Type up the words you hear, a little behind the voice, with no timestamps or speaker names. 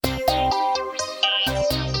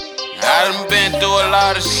I done been through a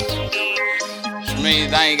lot of shit, which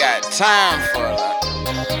means I ain't got time for that.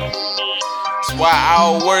 That's why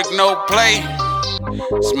all work, no play.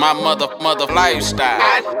 It's my mother lifestyle.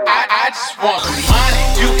 I just want the money.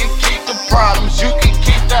 You can keep the problems, you can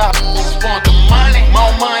keep the. Just want the money.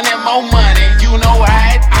 More money, more money. You know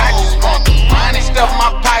I just want the money. Stuff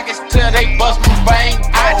my pockets till they bust my bank.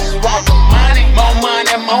 I just want the money. More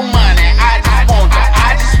money, more money. I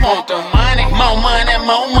just want the money. More money,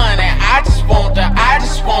 more money. I just want the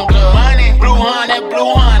money. Blue honey,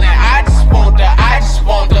 blue honey. I just want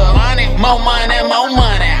the money. More money, more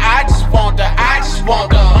money. I just want the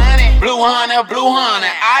money. Blue honey, blue honey.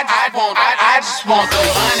 I just want the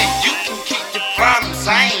money. You can keep your problems,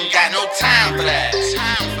 I ain't got no time for that.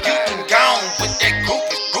 You can go on with that group,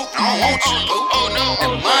 I don't want you, boo. The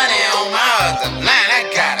money on my other line, I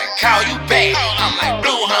gotta call you back. I'm like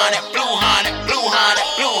blue honey, blue honey, blue honey,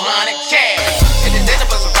 blue honey, cash. If the dinner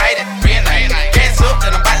was right at the red light, gas up,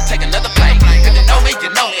 then I'm about to take another flight. If you know me, you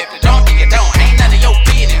know me. If you don't, then you don't. Ain't none of your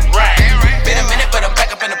business, right? Been a minute, but I'm back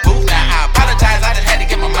up in the booth now. I apologize, I just had to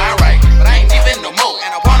get my mind right. But I ain't even no more,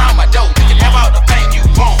 and I want all my dough. You can have all the fame you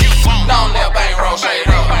want. Long live bang, roll straight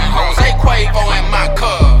up. Jose Quavo in my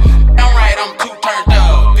cup. I'm right, I'm too turned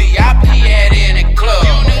up. VIP at any club.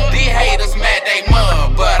 These haters mad they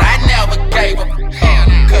mud, but I never gave a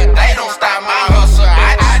cause they don't stop my hustle.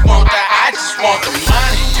 I just want the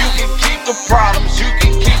money. You can keep the problems, you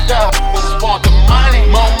can keep the. Just want the money.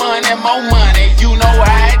 More money, more money. You know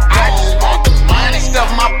I just want the money.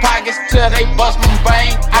 Stuff my pockets till they bust my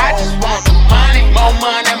bank. I just want the money. More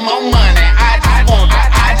money, more money. I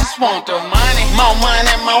just want the money. More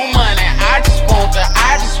money, more money. I just want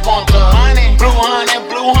the money. Blue honey,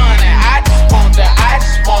 blue honey. I just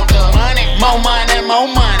want the money. More money, more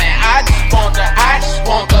money. I just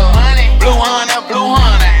want the money. Blue honey, blue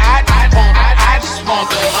honey. I just want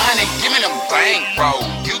the money. Give me them bankroll.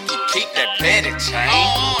 You can keep that petty chain.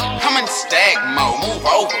 I'm in stack mode. Move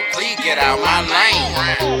over, please get out my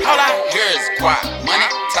lane. All I hear is guap, money,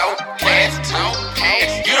 talk, cash.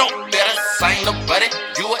 You don't better sing nobody.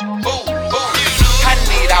 You a fool. I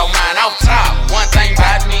need all mine off top. One thing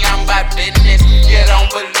about me, I'm about business. You don't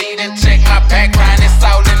believe it, check my background. It's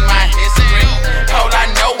all in my history. All I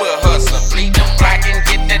know is hustle. Bleed the block and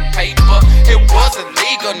get that paper. It was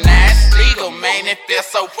illegal, now it's legal, man. It feels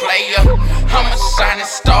so player. I'm a shining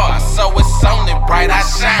star, so it's only bright I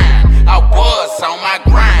shine. I was on my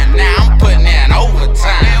grind, now I'm putting in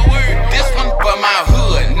overtime. This one for my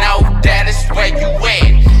hood, know that is where you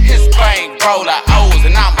at. His brain roller O's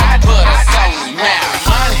and I'ma put us on the map.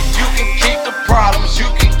 Money, you can keep the problems,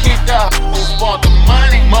 you can keep the. Just want the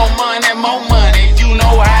money, more money, more money. You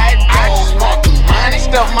know I just want the money.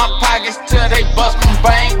 Stuff my pockets till they bust my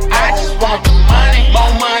bank. I just want the money,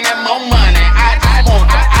 more money, more money. I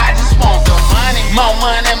just want the money, more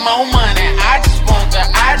money, more money. I just want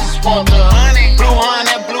the money. Blue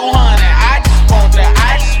honey, blue honey. I just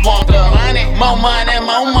want the money. More money,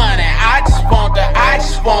 more money. I just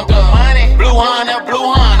want the money. Blue honey,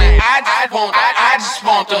 blue honey. I just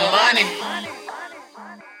want the money.